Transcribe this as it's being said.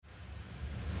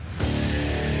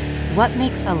What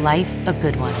makes a life a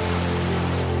good one?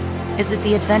 Is it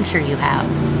the adventure you have?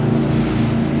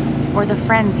 Or the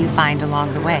friends you find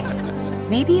along the way?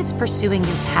 Maybe it's pursuing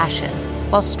your passion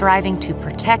while striving to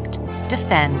protect,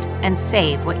 defend, and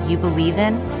save what you believe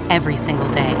in every single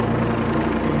day.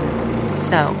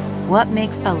 So, what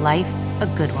makes a life a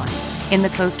good one? In the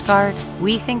Coast Guard,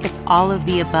 we think it's all of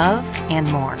the above and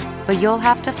more, but you'll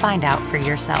have to find out for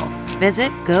yourself.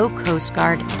 Visit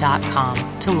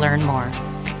gocoastguard.com to learn more.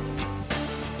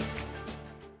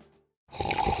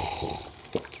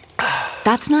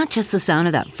 That's not just the sound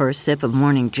of that first sip of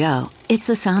Morning Joe. It's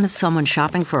the sound of someone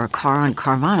shopping for a car on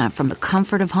Carvana from the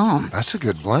comfort of home. That's a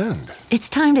good blend. It's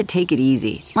time to take it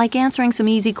easy, like answering some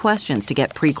easy questions to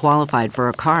get pre-qualified for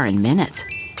a car in minutes.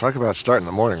 Talk about starting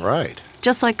the morning right.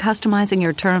 Just like customizing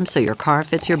your terms so your car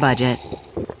fits your budget.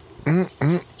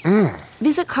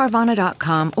 Visit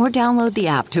Carvana.com or download the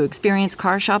app to experience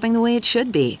car shopping the way it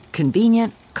should be.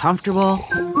 Convenient, comfortable.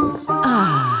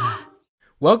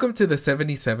 Welcome to the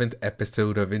 77th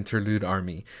episode of Interlude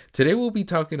Army. Today we'll be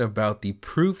talking about the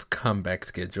Proof comeback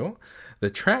schedule, the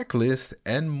track list,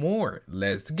 and more.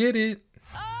 Let's get it!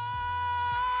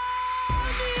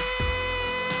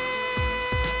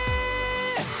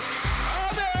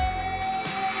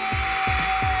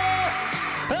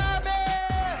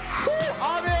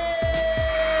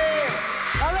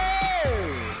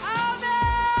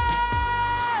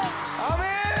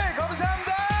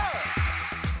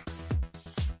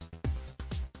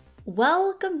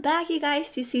 Welcome back, you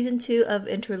guys, to season 2 of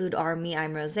Interlude Army.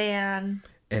 I'm Roseanne.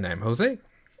 And I'm Jose.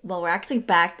 Well, we're actually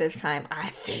back this time, I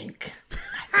think.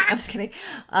 I'm just kidding.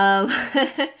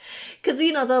 Because,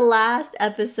 the last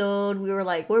episode, we were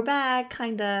like, we're back,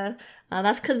 kind of.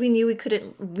 That's because we knew we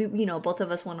couldn't, both of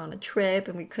us went on a trip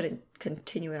and we couldn't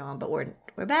continue it on, but we're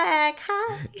back.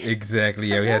 Hi. Exactly.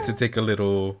 Yeah, we had to take a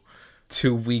little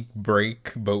 2-week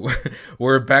break, but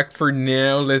we're back for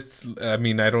now. I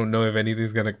don't know if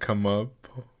anything's gonna come up.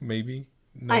 Maybe.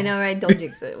 No. I know, right? Don't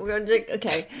jinx it. We're gonna jinx.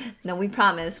 Okay. No, we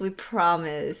promise.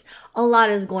 A lot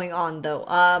is going on, though.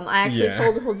 I actually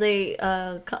told Jose.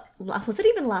 Was it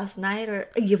even last night, or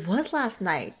it was last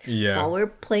night? Yeah. While we're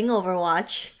playing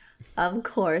Overwatch, of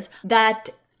course.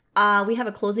 That we have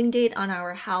a closing date on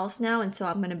our house now, and so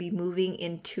I'm gonna be moving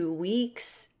in 2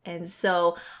 weeks, and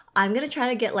so I'm going to try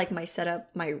to get my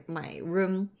setup, my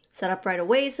room set up right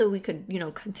away so we could,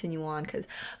 continue on. Because,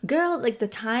 girl, the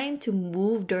time to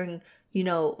move during,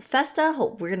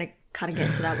 FESTA, we're going to kind of get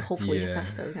into that. Hopefully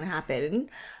FESTA is going to happen.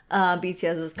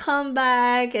 BTS's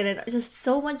comeback, and it's just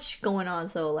so much going on.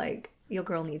 So, your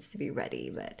girl needs to be ready.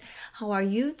 But how are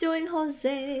you doing,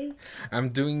 Jose? I'm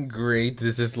doing great.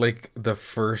 This is the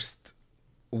first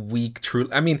week.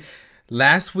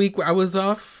 Last week I was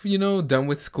off, done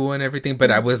with school and everything,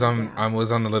 but I was on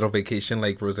a little vacation.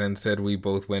 Like Roseanne said, we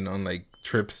both went on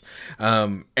trips.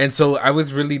 And so I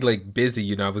was really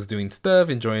busy, I was doing stuff,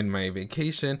 enjoying my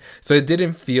vacation. So it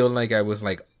didn't feel like I was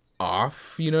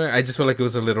off, I just felt like it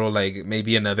was a little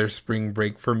maybe another spring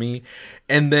break for me.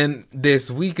 And then this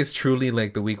week is truly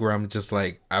the week where I'm just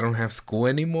I don't have school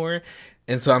anymore.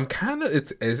 And so I'm kind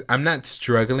of, I'm not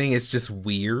struggling. It's just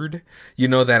weird,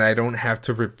 that I don't have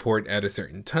to report at a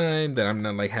certain time, that I'm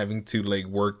not having to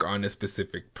work on a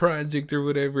specific project or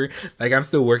whatever. I'm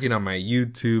still working on my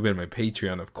YouTube and my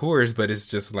Patreon, of course, but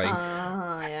it's just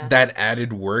that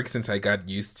added work since I got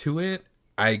used to it.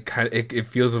 It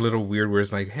feels a little weird where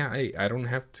it's hey, I don't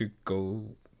have to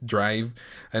go drive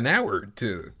an hour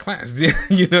to class.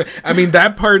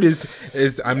 That part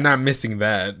is I'm not missing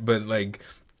that, but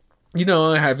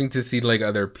having to see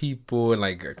other people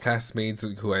and classmates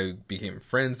who I became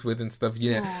friends with and stuff.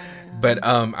 Yeah. But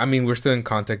we're still in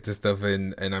contact and stuff,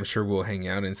 and I'm sure we'll hang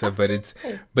out and stuff. That's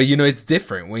but it's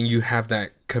different when you have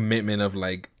that commitment of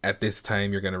at this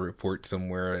time you're gonna report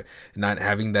somewhere. Not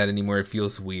having that anymore, it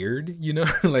feels weird. You're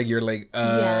what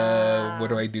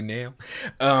do I do now?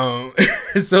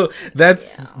 So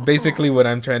that's basically what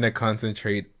I'm trying to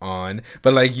concentrate on.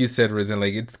 But like you said, Roseanne,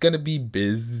 it's gonna be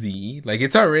busy.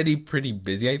 It's already pretty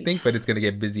busy, I think, but it's gonna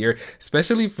get busier,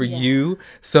 especially for you.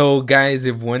 So guys,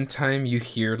 if one time you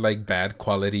hear bad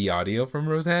quality audio from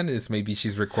Roseanne, is maybe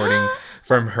she's recording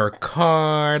from her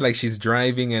car, she's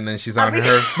driving and then she's on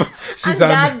her I'm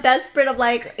that desperate of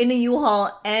in a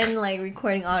U-Haul and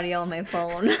recording audio on my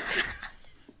phone.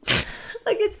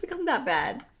 It's become that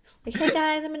bad. Hey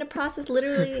guys, I'm in the process.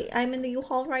 Literally, I'm in the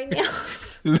U-Haul right now.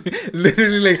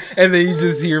 Literally, and then you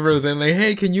just hear Roseanne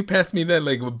hey, can you pass me that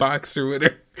box or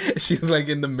whatever? She's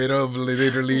in the middle of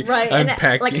literally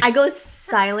unpacking. And I go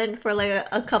silent for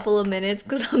a couple of minutes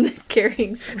because I'm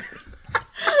carrying something.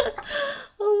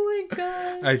 Oh my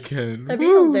god, I can. That'd be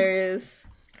hilarious.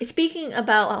 Speaking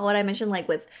about what I mentioned, like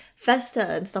with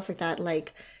Festa and stuff like that,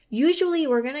 like usually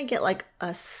we're gonna get like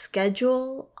a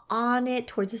schedule on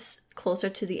it closer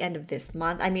to the end of this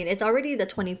month. I mean, it's already the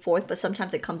 24th, but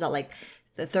sometimes it comes out like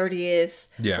the 30th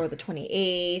or the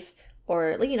 28th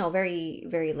or, like, very,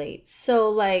 very late. So,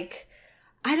 like,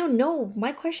 I don't know.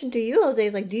 My question to you, Jose,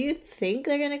 is like, do you think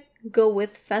they're going to go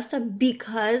with Festa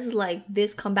because, like,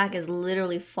 this comeback is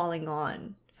literally falling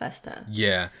on Festa?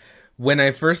 Yeah. When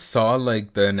I first saw,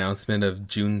 like, the announcement of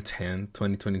June 10th,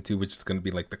 2022, which is going to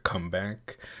be, like, the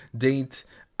comeback date,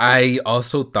 I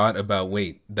also thought about,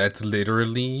 wait, that's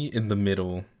literally in the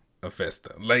middle of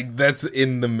Festa. Like, that's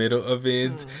in the middle of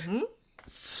it. Mm-hmm.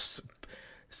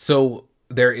 So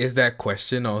there is that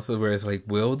question also where it's like,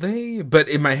 will they? But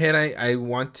in my head, I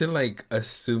want to, like,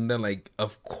 assume that, like,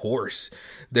 of course,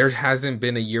 there hasn't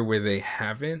been a year where they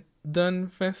haven't done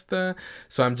Festa.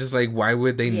 So I'm just like, why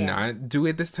would they not do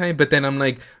it this time? But then I'm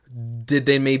like, did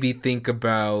they maybe think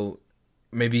about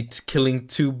maybe killing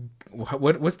two...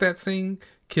 What's that saying?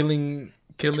 Killing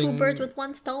two birds with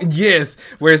one stone. Yes,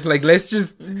 where it's like, let's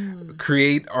just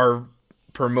create our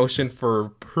promotion for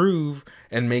Prove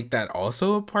and make that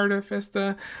also a part of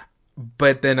Festa.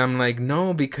 But then I'm like,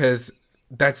 no, because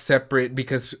that's separate,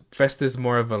 because Festa is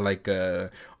more of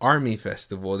a army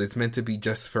festival. It's meant to be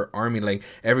just for army. Like,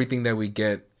 everything that we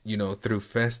get, through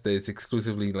Festa is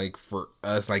exclusively, like, for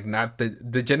us. Like, not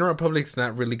the general public's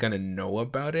not really gonna know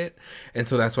about it. And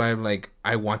so that's why I'm like,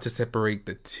 I want to separate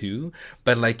the two.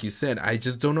 But like you said, I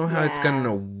just don't know how it's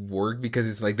gonna work, because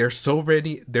it's like they're so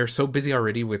busy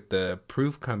already with the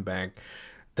Proof comeback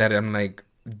that I'm like,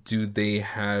 do they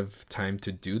have time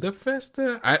to do the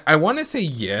Festa? I want to say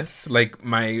yes. Like,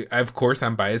 of course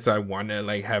I'm biased, so I want to,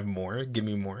 like, have more. Give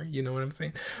me more. You know what I'm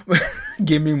saying?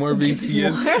 Give me more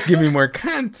BTS. Give me more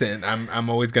content. I'm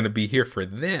always going to be here for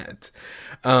that.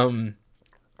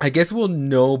 I guess we'll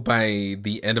know by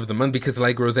the end of the month, because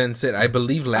like Roseanne said, I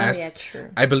believe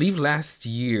last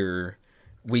year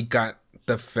we got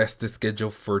the Festa schedule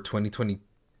for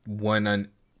 2021 on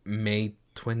May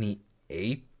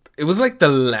 28th. It was like the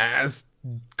last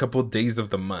couple days of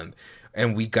the month,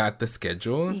 and we got the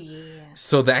schedule. Yeah.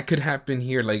 So that could happen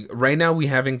here. Like, right now, we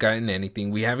haven't gotten anything.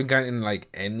 We haven't gotten, like,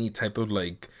 any type of,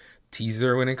 like,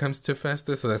 teaser when it comes to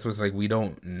Festa. So that's what's like, we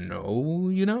don't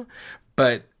know,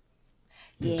 But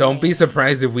don't be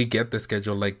surprised if we get the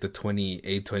schedule, like, the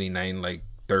 28, 29, like,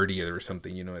 30th or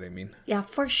something. You know what I mean? Yeah,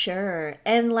 for sure.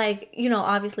 And, like,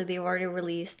 obviously, they've already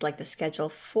released, like, the schedule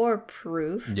for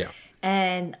Proof. Yeah.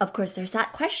 And of course, there's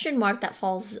that question mark that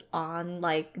falls on,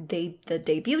 like, the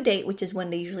debut date, which is when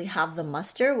they usually have the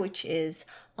muster, which is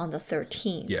on the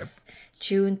 13th. Yeah.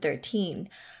 June 13th.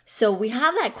 So we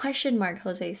have that question mark,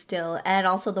 Jose, still. And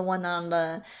also the one on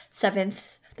the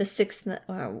 7th, the 6th.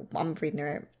 I'm reading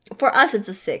it. For us, it's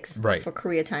the 6th. Right. For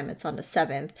Korea time, it's on the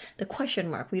 7th. The question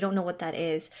mark. We don't know what that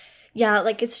is. Yeah,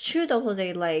 like, it's true though,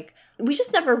 Jose. Like, we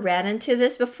just never ran into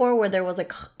this before where there was,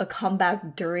 like, a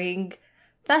comeback during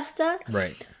Festa.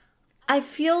 Right. I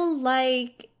feel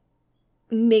like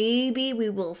maybe we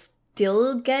will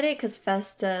still get it, because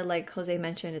Festa, like Jose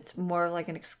mentioned, it's more like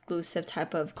an exclusive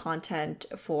type of content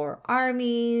for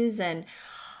armies, and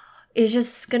it's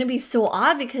just gonna be so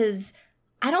odd because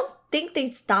I don't think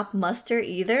they'd stop muster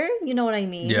either. You know what I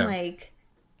mean? Yeah. Like,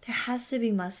 there has to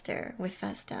be muster with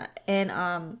Festa, and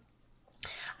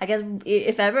I guess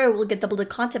if ever we'll get double the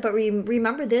content. But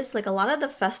remember this, like, a lot of the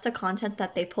Festa content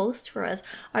that they post for us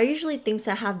are usually things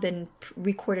that have been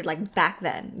recorded, like, back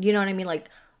then. You know what I mean? Like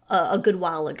a good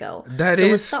while ago. That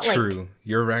is true. Like,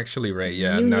 you're actually right.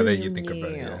 Yeah, now that you think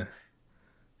about it. Yeah.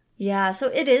 Yeah, so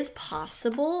it is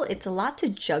possible. It's a lot to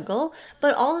juggle.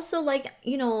 But also, like,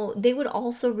 they would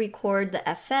also record the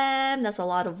FM. That's a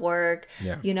lot of work.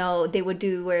 Yeah. They would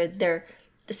do where they're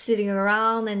sitting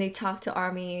around and they talk to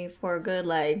army for a good,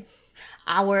 like,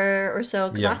 hour or so.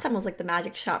 Last time was, like, the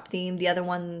magic shop theme. The other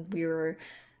one, they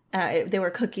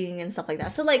were cooking and stuff like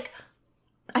that. So, like,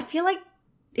 I feel like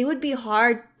it would be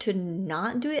hard to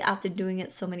not do it after doing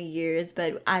it so many years.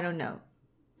 But I don't know.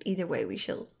 Either way, we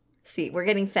shall see. We're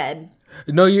getting fed.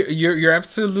 No, you're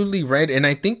absolutely right. And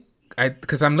I think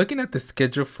because I'm looking at the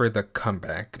schedule for the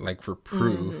comeback, like, for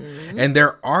Proof, and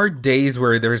there are days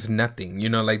where there's nothing,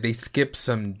 like, they skip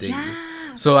some days.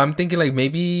 Yeah. So I'm thinking, like,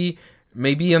 maybe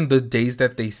on the days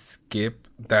that they skip,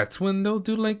 that's when they'll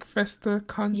do, like, Festa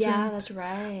content. Yeah, that's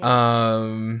right.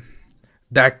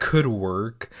 That could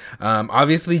work.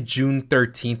 Obviously June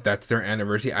 13th, that's their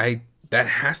anniversary. That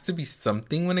has to be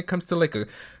something when it comes to, like, a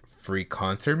free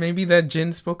concert maybe that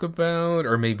Jin spoke about,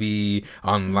 or maybe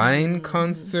online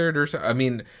concert or so. I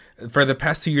mean, for the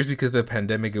past 2 years, because of the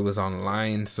pandemic, it was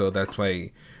online, so that's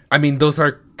why I mean, those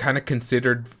are kind of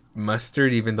considered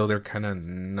mustard, even though they're kind of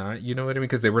not, you know what I mean?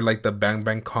 Because they were like the Bang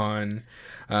Bang Con.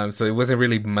 So it wasn't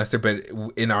really mustard, but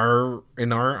in our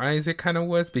eyes, it kind of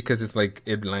was, because it's like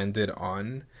it landed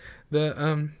on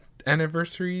the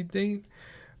anniversary date.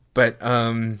 But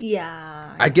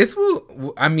yeah, I guess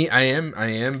I mean, I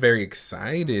am very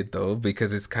excited though,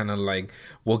 because it's kind of like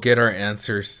we'll get our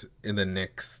answers in the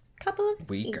next couple of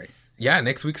week. weeks.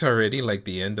 Next week's already like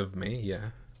the end of May.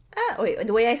 Yeah. Wait,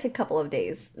 the way I said couple of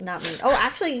days, not me. Oh,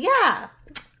 actually, yeah.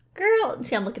 Girl,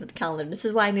 see, I'm looking at the calendar. This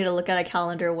is why I need to look at a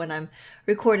calendar when I'm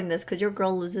recording this, because your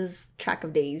girl loses track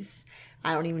of days.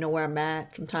 I don't even know where I'm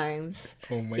at sometimes.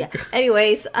 Oh my God.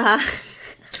 Anyways,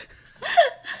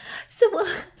 so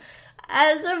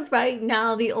as of right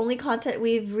now, the only content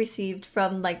we've received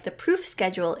from like the proof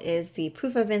schedule is the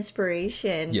proof of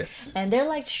inspiration. Yes. And they're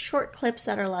like short clips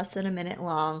that are less than a minute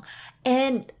long.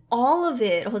 And all of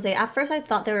it, Jose, at first I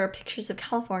thought there were pictures of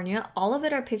California. All of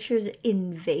it are pictures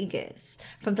in Vegas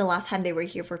from the last time they were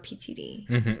here for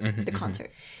PTD, the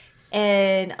concert.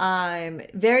 And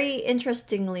very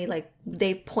interestingly, like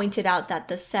they pointed out that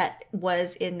the set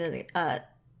was in the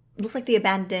looks like the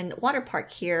abandoned water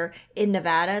park here in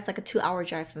Nevada. It's like a 2-hour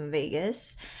drive from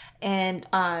Vegas. And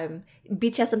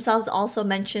BTS themselves also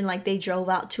mentioned like they drove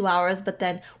out 2 hours, but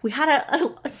then we had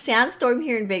a sandstorm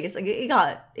here in Vegas. Like it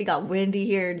got windy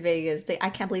here in Vegas. I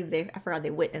can't believe I forgot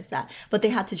they witnessed that. But they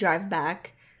had to drive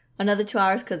back another 2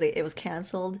 hours because it was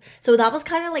canceled. So that was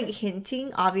kind of like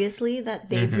hinting, obviously, that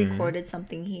they've recorded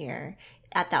something here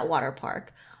at that water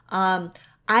park.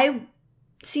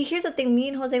 See, here's the thing. Me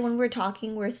and Jose, when we're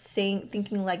talking, we're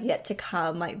thinking like Yet to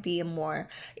Come might be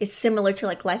it's similar to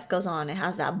like Life Goes On. It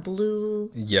has that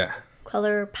blue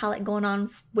color palette going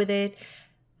on with it.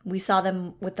 We saw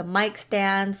them with the mic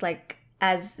stands, like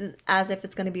as if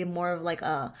it's going to be more of like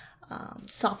a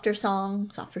softer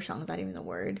song. Softer song is not even a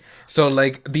word. So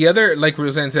like the other, like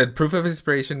Roseanne said, proof of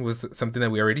inspiration was something that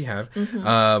we already have.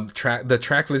 The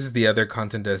track list is the other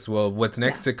content as well. What's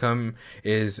next to come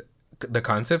is the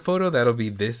concept photo. That'll be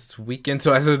this weekend.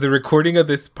 So as of the recording of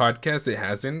this podcast, it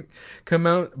hasn't come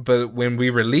out, but when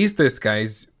we release this,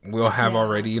 guys, we'll have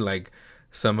already like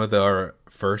some of our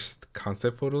first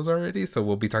concept photos already, so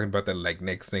we'll be talking about that like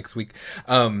next week.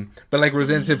 But like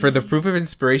Roseanne said, for the proof of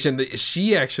inspiration,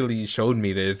 she actually showed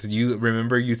me this. You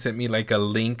remember you sent me like a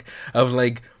link of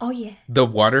like the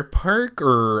water park,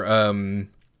 or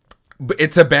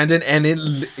it's abandoned,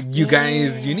 and you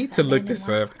guys, you need to look this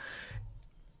up.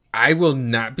 I will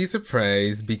not be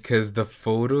surprised, because the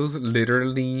photos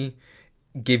literally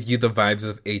give you the vibes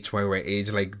of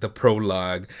HYYH, like the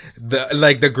prologue,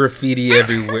 the graffiti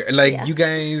everywhere. Like you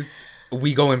guys,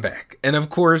 we going back. And of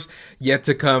course, Yet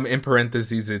to Come, in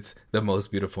parentheses, it's the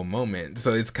most beautiful moment.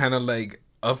 So it's kind of like,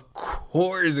 of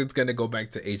course it's going to go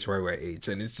back to HYYH.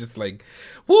 And it's just like,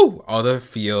 woo, all the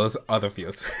feels.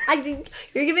 I think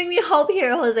you're giving me hope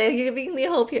here, Jose. You're giving me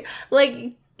hope here. Like,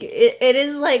 it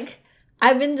is like,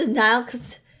 I'm in denial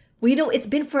because it's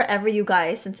been forever, you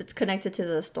guys, since it's connected to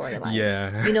the storyline.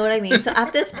 Yeah. You know what I mean? So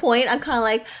at this point, I'm kind of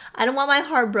like, I don't want my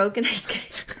heart broken. I'm just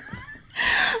kidding.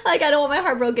 Like, I don't want my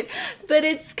heart broken. But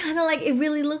it's kind of like, it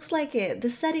really looks like it. The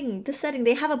setting.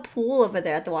 They have a pool over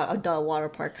there at the water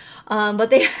park. But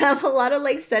they have a lot of,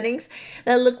 like, settings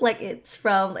that look like it's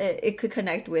from, it could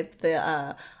connect with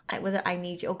the, was it I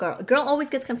Need You? Oh, girl always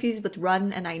gets confused with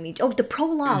Run and I Need You. Oh, the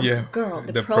prologue. Yeah. Girl,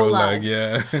 the prologue.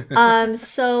 Yeah.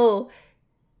 So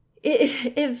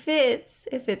it fits.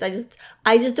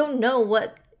 I just don't know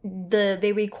what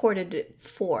they recorded it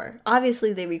for.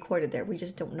 Obviously they recorded there. We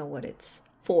just don't know what it's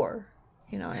for.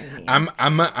 You know what I mean?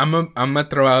 I'm gonna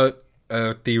throw out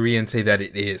a theory and say that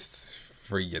it is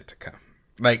for Yet to Come.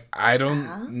 Like, I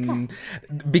don't,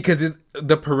 because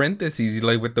the parentheses,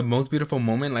 like with the most beautiful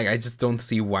moment, like I just don't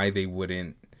see why they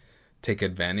wouldn't take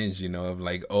advantage, you know, of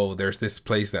like, oh, there's this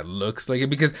place that looks like it,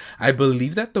 because I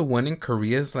believe that the one in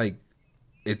Korea is like,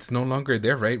 it's no longer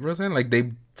there, right, Roseanne? Like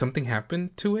something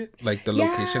happened to it, like the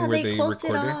location where they closed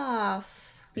recorded. It off.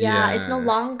 Yeah, it's no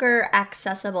longer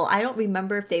accessible. I don't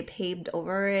remember if they paved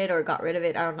over it or got rid of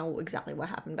it. I don't know exactly what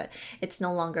happened, but it's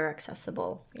no longer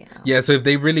accessible. Yeah. Yeah, so if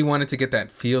they really wanted to get that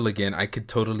feel again, I could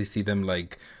totally see them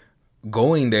like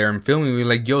going there and filming. We're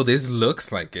like, yo, this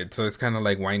looks like it. So it's kind of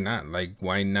like, why not? Like,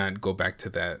 why not go back to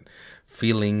that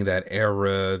feeling, that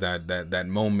era, that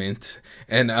moment?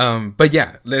 And but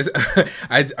yeah,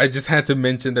 I just had to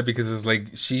mention that because it's like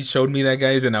she showed me that,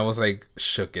 guys, and I was like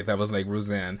shook it. I was like,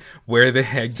 Roseanne, where the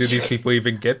heck do these people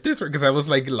even get this? Because I was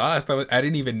like lost. I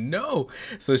didn't even know.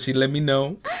 So she let me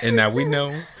know, and now we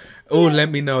know. Oh, let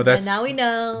me know. And now we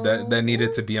know that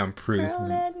needed to be on proof. Girl,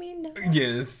 let me know.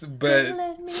 Yes, but Girl,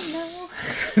 let me know.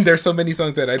 There's so many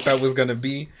songs that I thought was gonna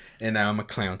be, and now I'm a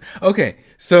clown. Okay,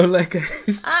 so like,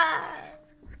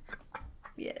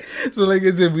 Yes. so like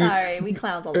I said, Sorry, we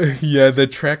clowns all the time. yeah, the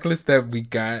track list that we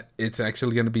got, it's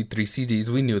actually gonna be 3 CDs.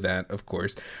 We knew that, of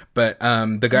course, but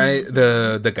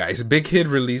the guys, Big Hit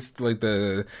released like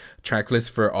the track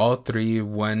list for all 3,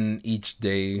 one each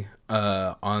day,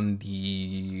 on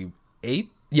the 8th.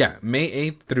 Yeah, May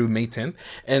 8th through May 10th.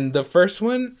 And the first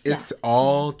one is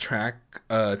all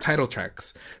title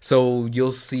tracks. So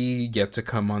you'll see Yet to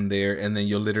Come on there, and then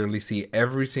you'll literally see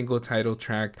every single title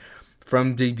track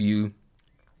from debut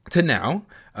to now.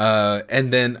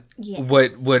 And then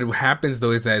what happens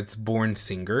though is that it's Born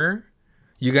Singer.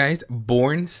 You guys,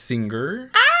 Born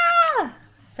Singer.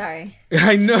 Sorry.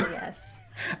 I know. Yes.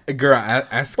 Girl,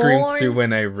 I screamed too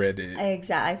when I read it.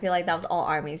 Exactly. I feel like that was all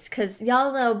armies. Because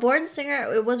y'all know, Born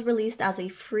Singer, it was released as a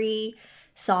free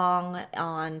song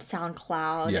on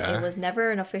SoundCloud. Yeah. It was never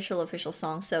an official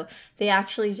song. So they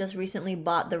actually just recently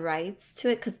bought the rights to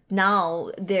it because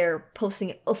now they're posting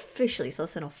it officially. So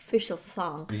it's an official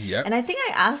song. Yep. And I think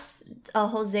I asked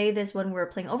Jose this when we were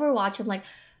playing Overwatch. I'm like,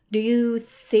 do you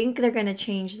think they're going to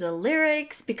change the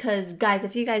lyrics? Because, guys,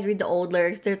 if you guys read the old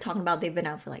lyrics, they're talking about they've been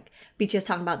out for like, BTS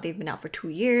talking about they've been out for 2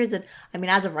 years. And I mean,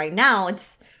 as of right now,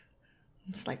 it's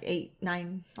like 8,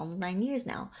 9, almost 9 years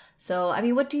now. So, I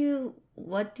mean, what do you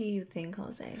think,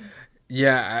 Jose?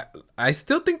 Yeah, I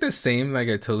still think the same. Like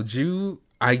I told you,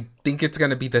 I think it's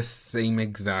going to be the same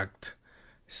exact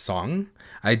song.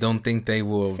 I don't think they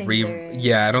will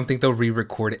I don't think they'll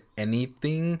re-record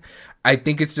anything. I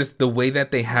think it's just the way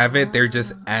that they have it, they're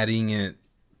just adding it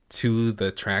to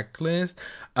the track list.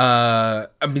 I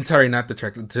mean, sorry, not the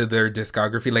track, to their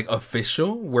discography, like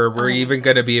official, where we're even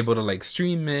going to be able to like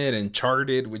stream it and chart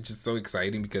it, which is so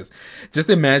exciting because just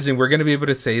imagine we're going to be able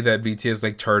to say that BTS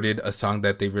like charted a song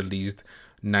that they released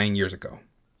 9 years ago.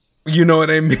 You know what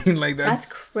I mean? Like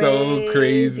that's so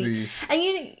crazy.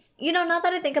 And you know, now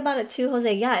that I think about it too,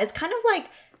 Jose, yeah, it's kind of like,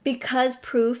 because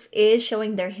Proof is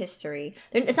showing their history,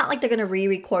 it's not like they're going to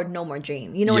re-record No More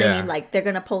Dream. You know what I mean? Like, they're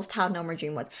going to post how No More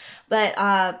Dream was. But,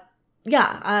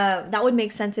 that would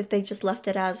make sense if they just left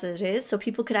it as it is so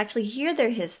people could actually hear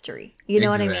their history. You know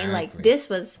what I mean? Like, this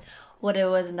was what it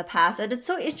was in the past. And it's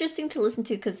so interesting to listen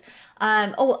to because,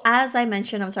 as I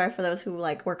mentioned, I'm sorry for those who,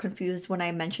 like, were confused when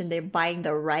I mentioned they're buying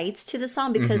the rights to the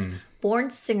song because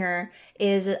Born Singer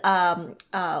is what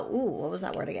was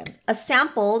that word again? A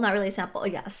sample, not really a sample.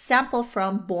 A sample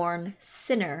from Born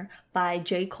Sinner by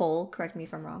J. Cole. Correct me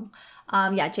if I'm wrong.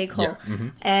 J. Cole. Yeah.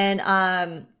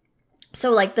 And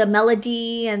so like the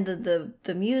melody and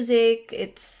the music,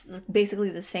 it's basically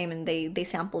the same, and they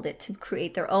sampled it to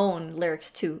create their own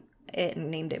lyrics to it and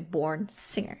named it Born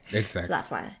Singer. Exactly. So that's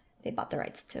why they bought the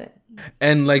rights to it.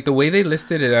 And like the way they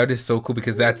listed it out is so cool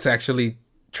because that's actually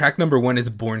track number 1 is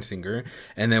Born Singer,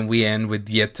 and then we end with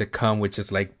Yet to Come, which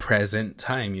is like present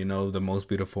time, you know, the most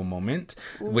beautiful moment,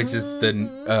 which is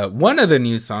the one of the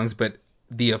new songs, but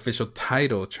the official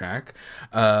title track.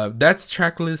 That's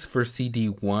track list for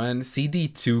CD1.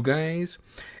 CD2, guys,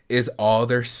 is all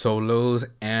their solos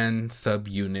and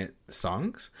subunit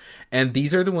songs, and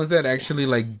these are the ones that actually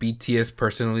like BTS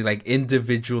personally, like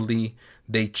individually,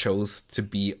 they chose to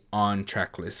be on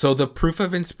track list. So the Proof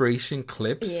of Inspiration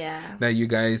clips that you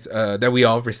guys that we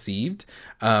all received,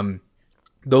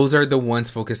 those are the ones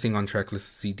focusing on track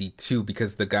list CD2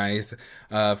 because the guys,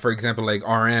 for example, like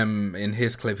RM in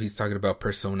his clip, he's talking about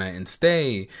Persona and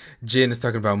Stay. Jin is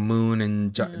talking about Moon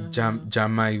and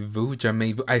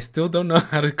Jamaivu. I still don't know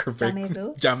how to correct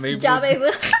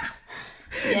Jamaivu.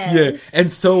 Yes. Yeah,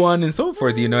 and so on and so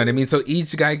forth. You know what I mean? So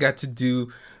each guy got to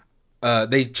do.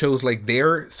 They chose like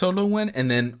their solo one and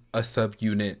then a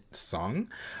subunit song.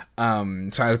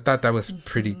 So I thought that was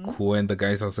pretty cool. And the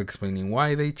guys also explaining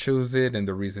why they chose it and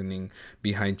the reasoning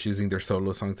behind choosing their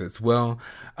solo songs as well.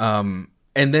 And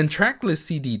then tracklist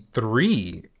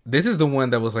CD3. This is the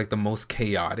one that was like the most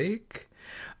chaotic.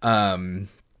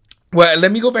 Well,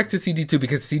 let me go back to CD2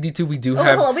 because CD2 we do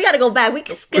have... Hold on, we gotta go back. We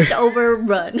skipped over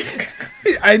Run.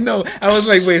 I know. I was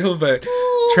like, wait, hold on.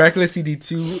 Tracklist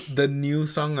CD2, the new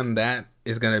song on that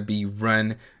is gonna be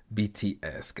Run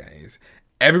BTS, guys.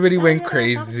 Everybody went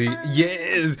crazy.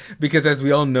 Yes, because as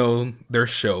we all know, their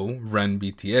show, Run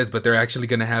BTS, but they're actually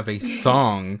gonna have a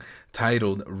song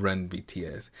titled Run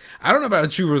BTS. I don't know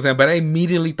about you, Roseanne, but I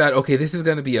immediately thought, okay, this is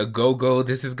gonna be a go-go.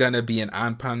 This is gonna be an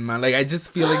Anpanman. Like, I just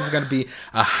feel like it's gonna be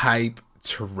a hype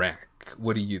track.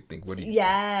 What do you think?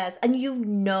 Yes, and you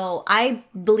know, I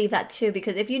believe that too,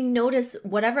 because if you notice,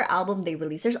 whatever album they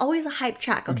release, there's always a hype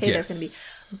track, okay? Yes. There's going to be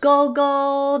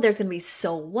Go-Go, there's going to be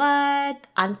So What,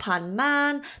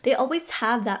 Anpanman. They always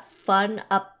have that fun,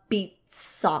 upbeat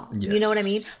song. Yes. You know what I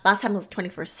mean? Last time was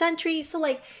 21st Century. So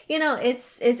like, you know,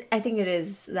 it's I think it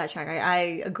is that track.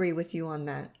 I agree with you on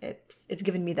that. It's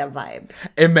giving me that vibe.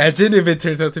 Imagine if it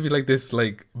turns out to be like this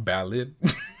like ballad.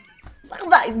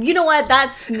 You know what?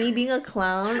 That's me being a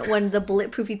clown when the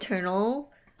Bulletproof Eternal.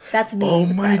 That's me. Oh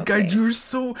my god, you're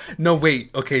so... No,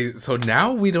 wait. Okay, so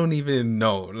now we don't even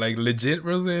know. Like, legit,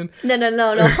 Roseanne?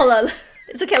 No. Hold on.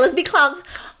 It's okay. Let's be clowns.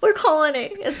 We're calling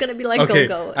it. It's going to be like okay,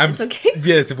 go-go. It's okay.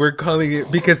 Yes, we're calling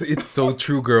it because it's so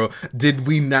true, girl. Did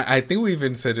we not... I think we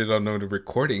even said it on the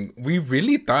recording. We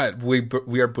really thought We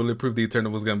Are Bulletproof the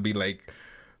Eternal was going to be like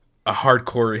a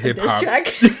hardcore hip-hop.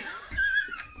 Track.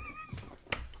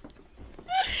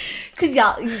 Because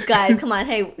you guys, come on.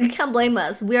 Hey, you can't blame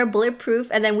us. We Are Bulletproof,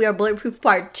 and then We Are Bulletproof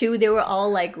Part 2. They were all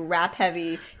like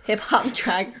rap-heavy hip-hop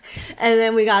tracks. And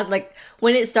then we got like...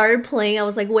 When it started playing, I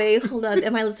was like, wait, hold on.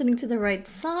 Am I listening to the right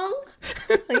song?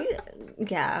 Like,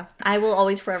 yeah. I will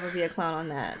always forever be a clown on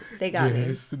that. They got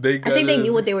me. They got I think they us.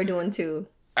 knew what they were doing, too.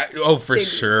 For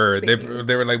sure.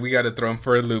 They were like, we got to throw them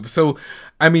for a loop. So,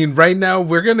 I mean, right now,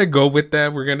 we're going to go with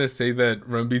that. We're going to say that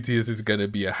Run BTS is going to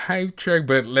be a hype track,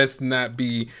 but let's not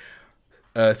be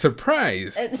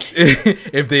surprised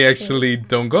if they actually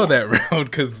don't go that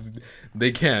route, because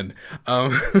they can. Oh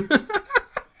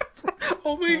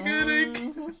my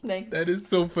god, that is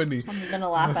so funny. I'm going to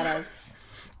laugh at us.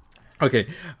 Okay,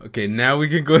 now we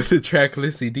can go to track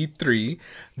list CD3.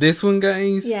 This one,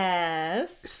 guys.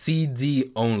 Yes.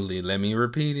 CD only. Let me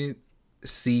repeat it.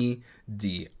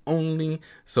 CD only.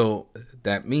 So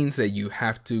that means that you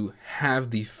have to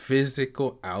have the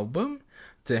physical album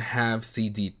to have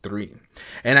CD3.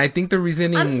 And I think the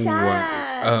reasoning... I'm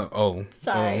sad.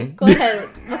 Sorry. Go ahead.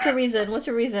 What's your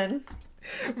reason?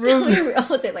 I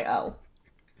was like, oh.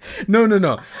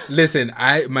 No. Listen,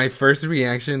 my first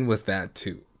reaction was that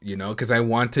too. You know, because I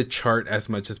want to chart as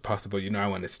much as possible. You know, I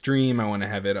want to stream. I want to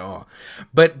have it all.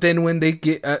 But then when they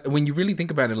get, when you really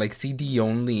think about it, like CD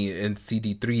only and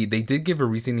CD3, they did give a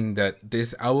reasoning that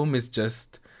this album is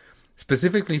just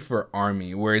specifically for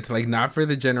ARMY, where it's like not for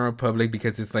the general public,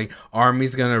 because it's like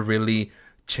ARMY's gonna really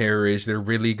cherish. They're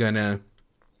really gonna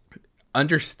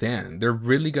understand. They're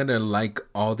really gonna like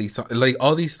all these songs. Like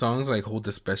all these songs like hold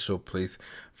a special place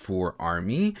for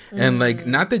ARMY, and like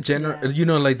not the general, you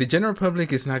know, like the general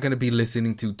public is not gonna be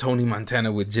listening to Tony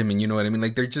Montana with Jimin. You know what I mean?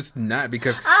 Like they're just not,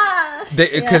 because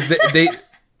they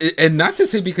and not to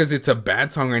say because it's a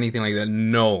bad song or anything like that.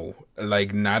 No,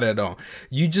 like not at all.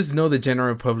 You just know the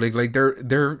general public, like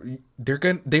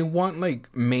they want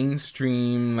like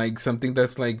mainstream, like something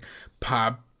that's like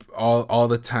pop all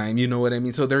the time. You know what I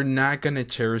mean? So they're not gonna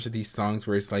cherish these songs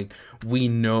where it's like, we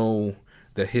know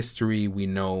the history, we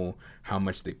know how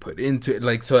much they put into it.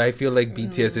 Like, so I feel like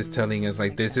BTS is telling us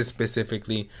like this is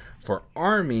specifically for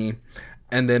ARMY.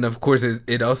 And then of course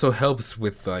it also helps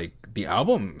with like the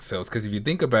album sales, because if you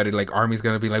think about it, like ARMY's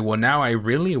gonna be like, well, now I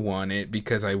really want it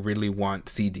because I really want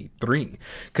CD3.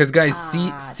 Because guys,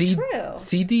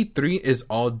 CD3 is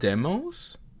all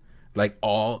demos, like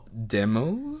all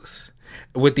demos,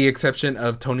 with the exception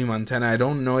of Tony Montana. I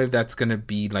don't know if that's gonna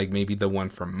be like maybe the one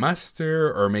from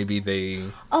Muster, or maybe they...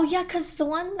 Oh yeah, because the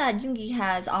one that Yoongi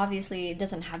has obviously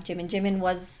doesn't have Jimin. Jimin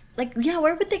was like, yeah,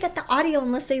 where would they get the audio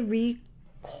unless they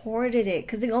recorded it?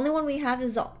 Because the only one we have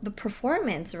is the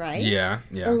performance, right? Yeah.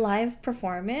 The live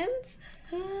performance.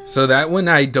 So that one,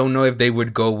 I don't know if they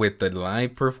would go with the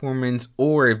live performance,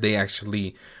 or if they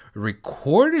actually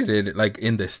recorded it like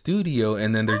in the studio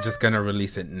and then they're just gonna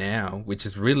release it now, which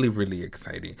is really, really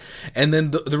exciting. And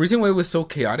then the reason why it was so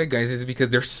chaotic, guys, is because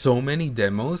there's so many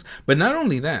demos. But not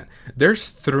only that, there's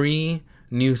 3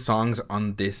 new songs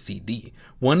on this CD,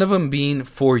 one of them being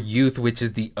For Youth, which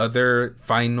is the other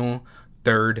final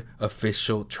 3rd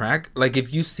official track. Like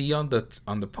if you see on the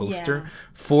poster,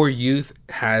 For Youth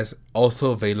has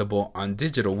also available on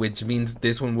digital, which means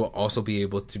this one will also be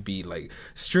able to be like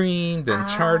streamed and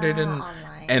charted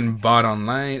and bought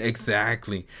online.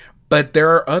 Exactly. But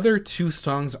there are other 2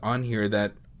 songs on here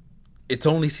that it's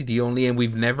only CD only, and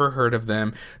we've never heard of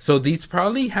them. So these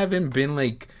probably haven't been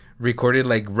like recorded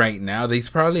like right now. These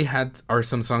probably are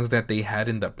some songs that they had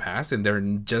in the past, and they're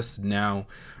just now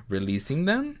releasing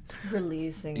them.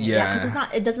 Yeah, because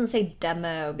it doesn't say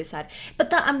demo beside.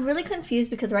 But I'm really confused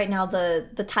because right now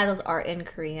the titles are in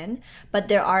Korean, but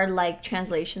there are like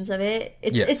translations of it.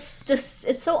 It's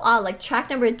so odd. Like track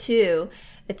number 2,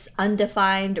 it's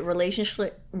undefined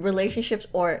relationships,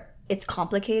 or it's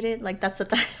complicated. Like that's the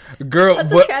title. Girl,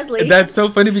 that's so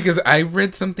funny because I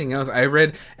read something else. I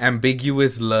read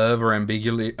ambiguous love or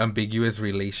ambiguous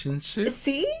relationship.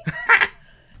 See?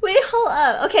 Wait, hold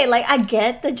up. Okay, like I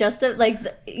get the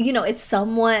it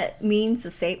somewhat means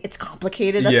the same. It's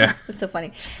complicated. That's so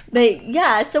funny. But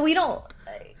yeah, so we don't.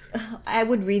 I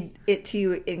would read it to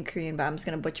you in Korean, but I'm just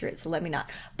gonna butcher it, so let me not.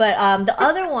 But the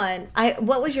other one,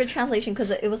 what was your translation? Because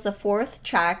it was the fourth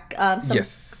track.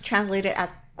 Yes. Translated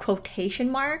as quotation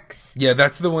marks. Yeah,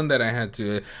 that's the one that I had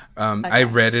to. I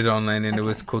read it online, and it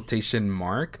was quotation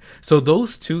mark. So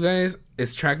those two guys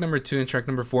is track number 2 and track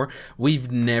number 4.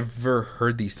 We've never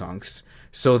heard these songs,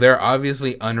 so they're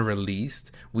obviously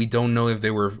unreleased. We don't know if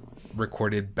they were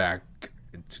recorded back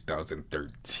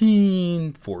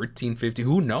 2013, 14, 15.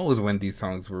 Who knows when these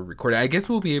songs were recorded? I guess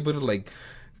we'll be able to like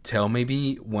tell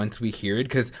maybe once we hear it,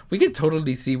 because we can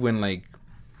totally see when like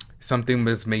something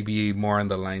was maybe more on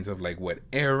the lines of like what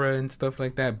era and stuff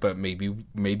like that. But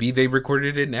maybe they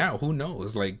recorded it now. Who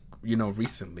knows? Like, you know,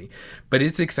 recently. But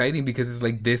it's exciting because it's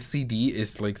like this CD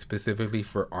is like specifically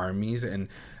for armies, and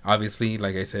obviously,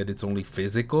 like I said, it's only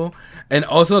physical. And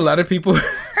also a lot of people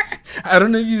I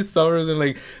don't know if you saw it,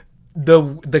 like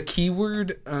the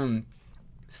keyword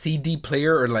CD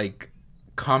player or like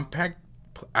compact,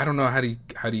 I don't know how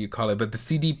do you call it, but the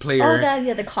CD player.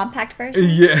 Oh, the compact version.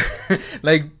 Yeah,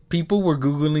 like people were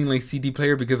googling like CD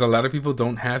player because a lot of people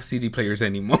don't have CD players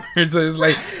anymore. So it's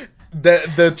like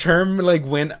the term like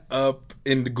went up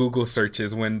in the Google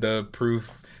searches when the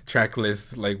Proof track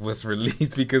list like was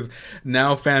released, because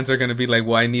now fans are gonna be like,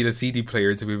 well, I need a CD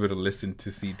player to be able to listen to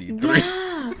CD3.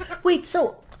 Yeah. Wait,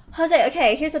 so Jose,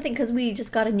 okay, here's the thing, because we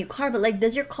just got a new car, but like,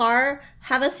 does your car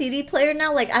have a CD player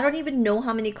now? Like, I don't even know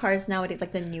how many cars nowadays,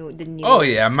 like the new oh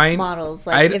yeah, mine models,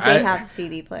 like if they have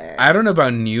CD player. I don't know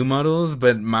about new models,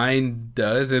 but mine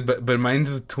does. But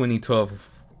mine's 2012,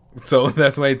 so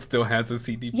that's why it still has a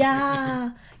CD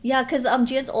player. Yeah, because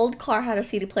Gian's old car had a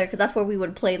CD player, because that's where we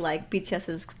would play like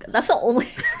BTS's. That's the only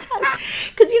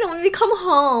because when we come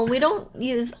home, we don't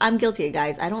use. I'm guilty,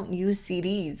 guys. I don't use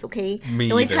CDs. Okay,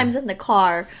 the only time's in the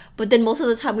car, but then most of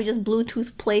the time we just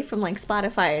Bluetooth play from like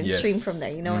Spotify and stream from there.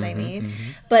 You know what I mean? Mm-hmm.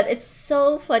 But it's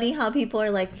so funny how people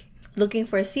are like looking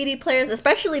for CD players,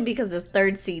 especially because this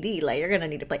third CD, like you're gonna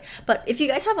need to play. But if you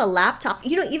guys have a laptop,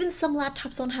 even some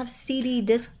laptops don't have CD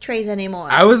disc trays anymore.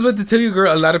 I was about to tell you,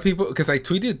 girl, a lot of people, because I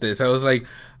tweeted this, I was like,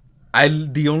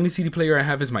 the only CD player I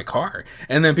have is my car.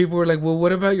 And then people were like, well,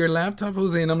 what about your laptop,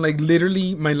 Jose? And I'm like,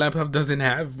 literally, my laptop doesn't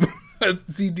have a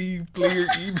CD player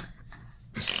either.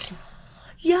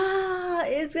 Yeah,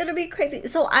 it's gonna be crazy.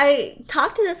 So I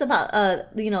talked to this about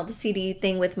the CD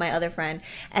thing with my other friend,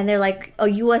 and they're like, a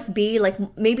USB, like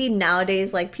maybe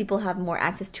nowadays like people have more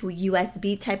access to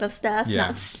USB type of stuff,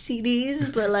 not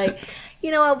CDs, but like,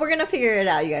 you know what, we're gonna figure it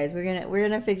out, you guys. We're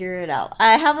gonna figure it out.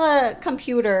 I have a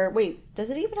computer. Wait, does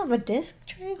it even have a disc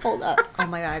tray? Hold up. Oh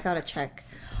my god, I gotta check.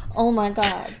 Oh my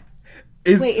god.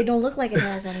 Wait, it don't look like it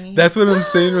has any. That's what I'm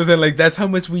saying, Roseanne. Like, that's how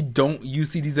much we don't use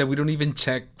CDs, that we don't even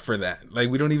check for that. Like,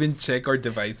 we don't even check our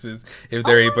devices if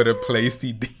they're able to play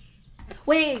CD.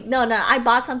 Wait, no. I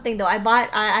bought something, though. I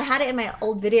had it in my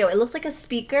old video. It looks like a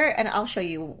speaker, and I'll show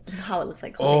you how it looks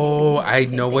like. Oh, I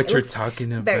know what you're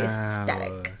talking about. Very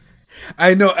static.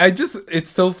 I know.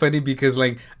 It's so funny because,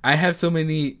 like, I have so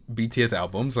many BTS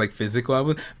albums, like, physical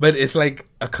albums, but it's, like,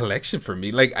 a collection for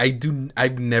me. Like,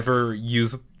 I've never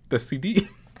used the CD.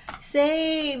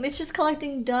 Same. It's just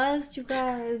collecting dust, you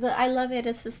guys. But I love it.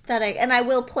 It's aesthetic. And I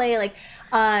will play like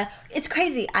it's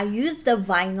crazy. I use the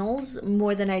vinyls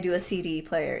more than I do a CD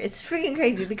player. It's freaking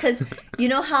crazy because you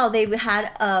know how they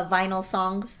had vinyl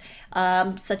songs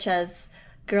such as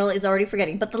Girl Is Already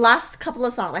Forgetting. But the last couple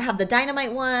of songs, I have the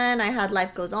Dynamite one, I had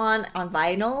Life Goes On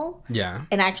vinyl. Yeah.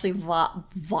 And I actually bought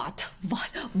a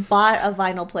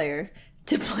vinyl player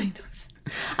to play those.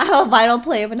 I have a vinyl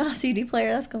player, but not a CD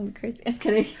player. That's gonna be crazy. Just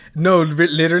kidding. No,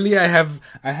 literally, I have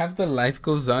the Life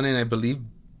Goes On, and I believe,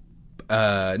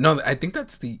 no, I think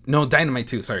that's Dynamite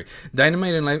too. Sorry,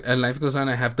 Dynamite and Life Goes On.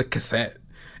 I have the cassette,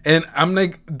 and I'm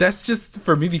like, that's just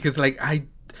for me because like I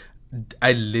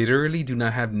literally do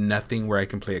not have nothing where I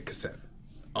can play a cassette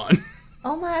on.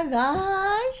 Oh my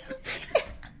gosh.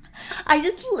 I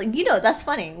just, that's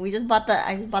funny. I just bought the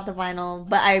vinyl,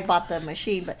 but I bought the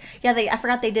machine. But yeah, I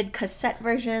forgot they did cassette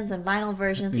versions and vinyl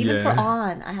versions. Even for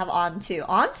On, I have On too.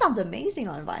 On sounds amazing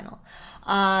on vinyl.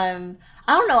 I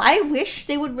don't know. I wish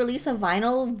they would release a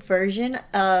vinyl version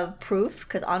of Proof,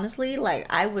 because honestly, like,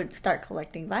 I would start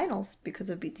collecting vinyls because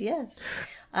of BTS.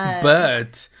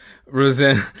 But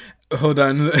Roseanne, hold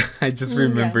on, I just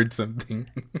remembered something.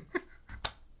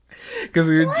 Because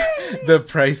the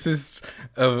prices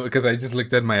of, because I just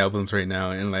looked at my albums right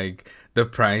now, and like the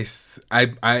price,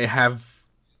 I have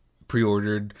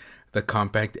pre-ordered the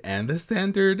compact and the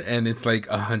standard, and it's like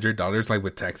 $100, like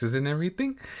with taxes and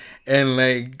everything, and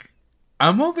like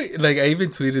I'm hoping, like, I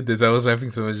even tweeted this. I was laughing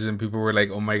so much, and people were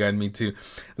like, "Oh my god, me too!"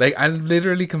 Like, I'm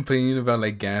literally complaining about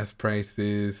like gas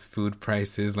prices, food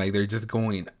prices. Like, they're just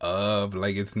going up.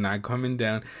 Like, it's not coming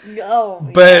down. Oh,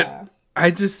 but yeah.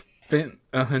 I just spent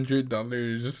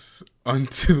 $100 on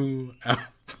 2 albums.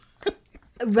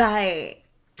 Right.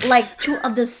 Like 2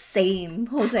 of the same,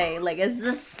 Jose. Like, it's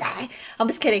the same. I'm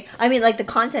just kidding. I mean, like, the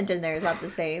content in there is not the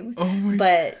same. Oh my!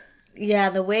 But yeah,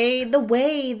 the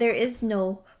way there is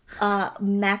no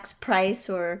max price,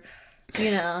 or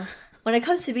when it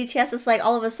comes to BTS, it's like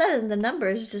all of a sudden the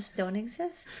numbers just don't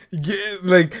exist. Yeah,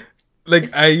 like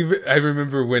I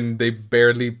remember when they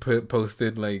barely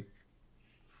posted like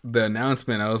the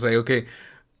announcement. I was like, okay,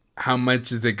 how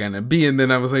much is it gonna be? And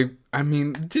then I was like, I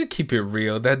mean, just keep it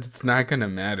real. That's not gonna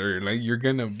matter. Like, you're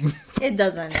gonna. It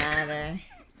doesn't matter.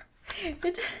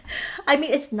 I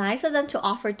mean, it's nice of them to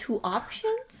offer 2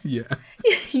 options. Yeah.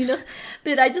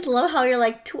 But I just love how you're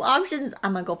like, 2 options.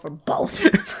 I'm gonna go for both.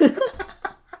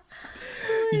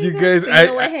 You guys,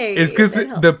 hey, it's because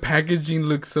the packaging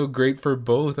looks so great for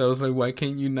both. I was like, why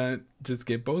can't you not just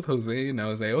get both, Jose? And I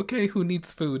was like, okay, who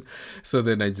needs food? So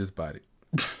then I just bought it.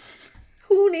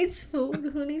 Who needs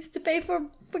food? Who needs to pay for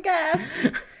gas?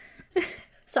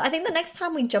 So I think the next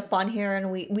time we jump on here, and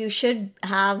we should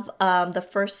have the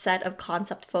first set of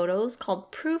concept photos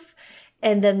called Proof.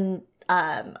 And then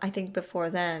I think before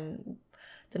then,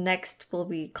 the next will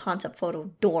be concept photo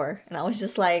Door. And I was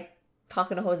just like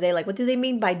talking to Jose, like, what do they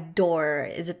mean by door?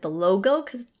 Is it the logo?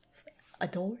 Because a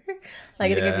door?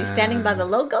 Like, are they going to be standing by the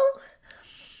logo?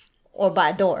 Or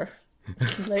by a door?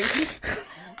 Like...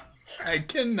 I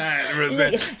cannot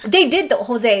resist. They did though,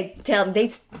 Jose. Tell them they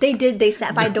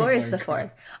sat by doors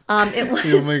before. It was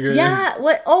oh my god. Yeah.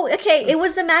 What? Oh, okay. It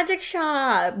was the magic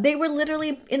shop. They were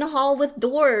literally in a hall with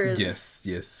doors.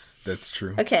 Yes, that's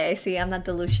true. Okay. See, I'm not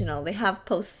delusional. They have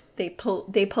they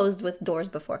posed with doors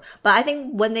before, but I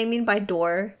think when they mean by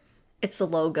door, it's the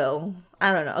logo.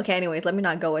 I don't know. Okay. Anyways, let me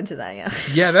not go into that. Yeah.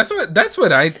 Yeah, that's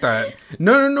what I thought.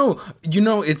 No.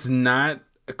 It's not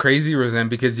crazy, Roseanne,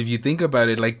 because if you think about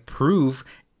it, like Proof,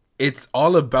 it's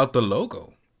all about the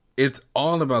logo. It's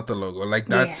all about the logo. Like,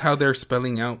 that's how they're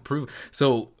spelling out Proof.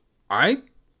 So I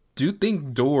do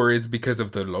think door is because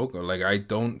of the logo. Like, I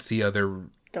don't see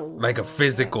like a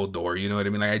physical door, you know what I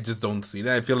mean? Like, I just don't see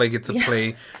that. I feel like it's a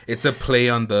play. It's a play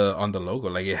on the logo.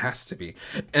 Like, it has to be.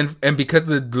 And because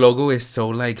the logo is so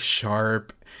like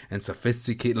sharp and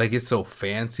sophisticated, like, it's so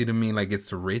fancy to me, like,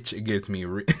 it's rich, it gives me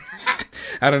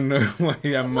I don't know why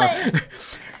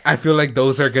I feel like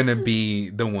those are gonna be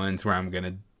the ones where I'm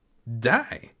gonna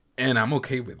die, and I'm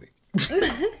okay with it.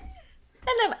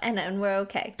 and we're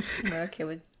okay. We're okay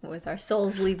with our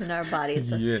souls leaving our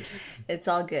bodies. It's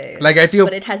all good. Like, I feel,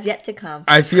 but it has yet to come.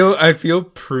 I feel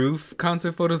Proof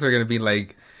concept photos are gonna be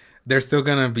like, they're still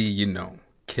gonna be,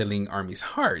 killing ARMY's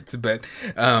hearts, but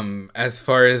as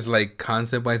far as like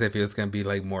concept wise, I feel it's gonna be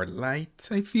like more light,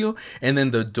 I feel, and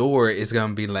then the door is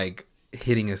gonna be like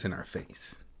hitting us in our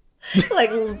face.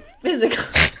 Like, physical.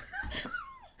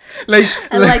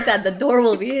 I like that. The door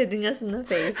will be hitting us in the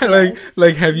face.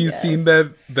 Like have you seen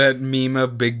that meme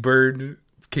of Big Bird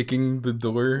kicking the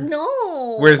door?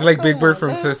 No. Where it's like Big Bird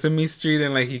from Sesame Street,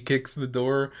 and like he kicks the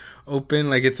door open.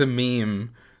 Like, it's a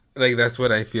meme. Like, that's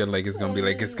what I feel like it's gonna be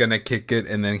like. It's gonna kick it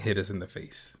and then hit us in the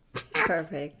face.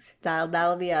 Perfect.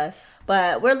 That'll be us.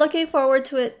 But we're looking forward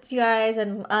to it, you guys,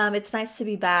 and it's nice to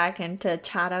be back and to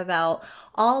chat about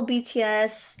all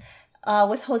BTS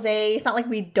with Jose. It's not like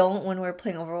we don't when we're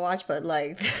playing Overwatch, but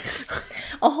like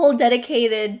a whole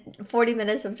dedicated 40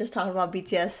 minutes of just talking about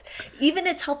BTS. Even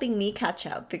it's helping me catch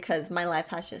up because my life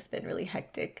has just been really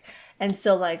hectic. And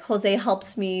so like Jose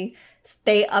helps me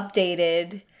stay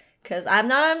updated, because I'm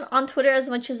not on Twitter as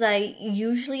much as I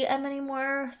usually am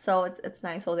anymore. So it's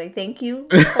nice, Jose. Thank you.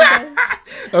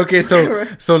 Okay,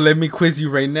 so let me quiz you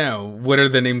right now. What are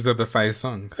the names of the 5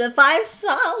 songs? The 5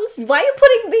 songs? Why are you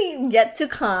putting me Yet to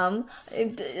Come,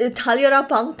 Talyora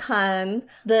Bangtan,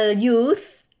 The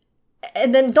Youth,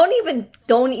 and then don't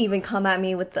even come at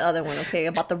me with the other one, okay?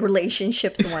 About the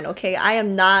relationships one, okay? I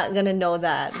am not gonna know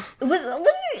that. What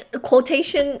is it?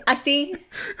 Quotation? I see.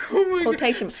 Oh my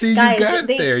quotation. God. See, guys,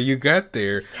 you got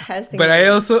there. Testing. But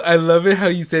I love it how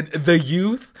you said The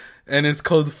Youth, and it's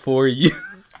called For You.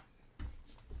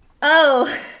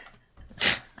 Oh.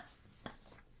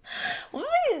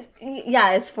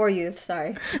 Yeah, it's For Youth.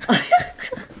 Sorry.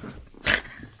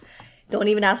 Don't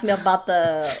even ask me about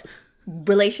the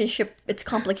relationship. It's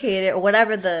complicated, or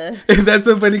whatever the. That's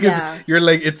so funny because you're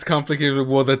like, it's complicated.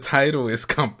 Well, the title is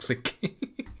complicated.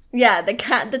 Yeah,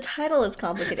 the title is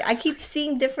complicated. I keep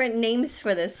seeing different names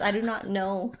for this. I do not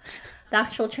know. the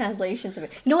actual translations of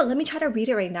it. You know what? Let me try to read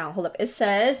it right now. Hold up. It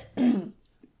says,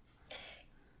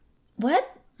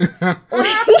 what? Hold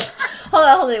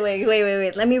on.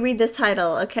 Wait. Let me read this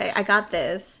title. Okay, I got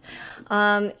this.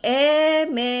 Eme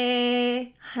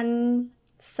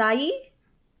Hansai.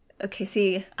 Okay,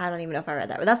 see, I don't even know if I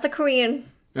read that, but that's the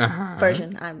Korean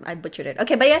version. I butchered it.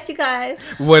 Okay, but yes, you guys.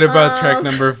 What about track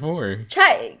number 4?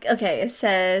 Okay, it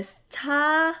says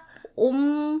Ta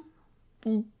what?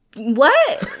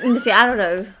 Let me see. I don't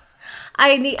know.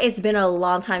 It's been a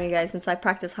long time, you guys, since I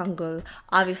practiced Hangul.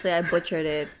 Obviously, I butchered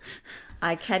it.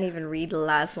 I can't even read the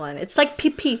last one. It's like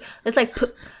PP. It's like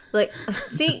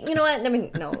see, you know what?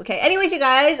 No. Okay. Anyways, you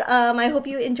guys, I hope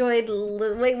you enjoyed.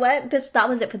 Wait, what? That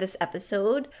was it for this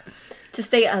episode. To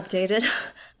stay updated,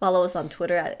 follow us on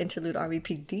Twitter at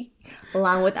InterludeRVPD,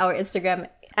 along with our Instagram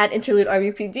at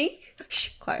InterludeRVPD. Shh,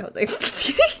 quiet, Jose.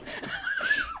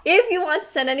 If you want to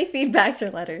send any feedbacks or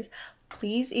letters,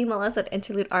 please email us at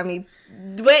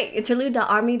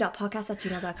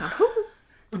interlude.army.podcast@gmail.com.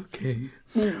 Okay.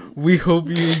 We hope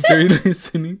you enjoyed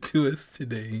listening to us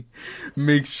today.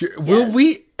 Make sure. Will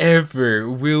we ever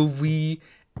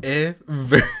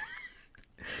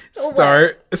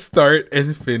start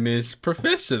and finish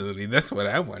professionally? That's what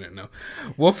I want to know.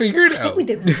 We'll figure it out. I think we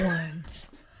did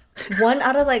one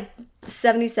out of like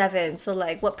 77. So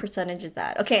like, what percentage is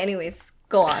that? Okay. Anyways,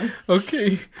 go on.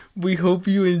 Okay. We hope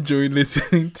you enjoyed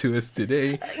listening to us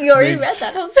today. You already read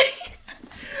that, Jose.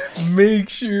 Make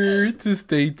sure to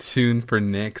stay tuned for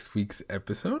next week's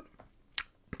episode.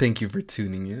 Thank you for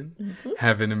tuning in. Mm-hmm.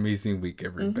 Have an amazing week,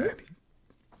 everybody.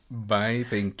 Mm-hmm. Bye.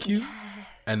 Thank you.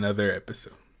 Another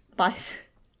episode. Bye.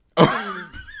 Oh.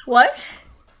 What?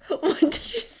 What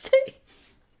did you say?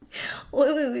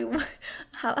 Wait.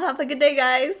 Have a good day,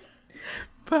 guys.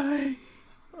 Bye.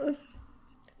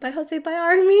 Bye, Jose. Bye,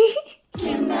 Army.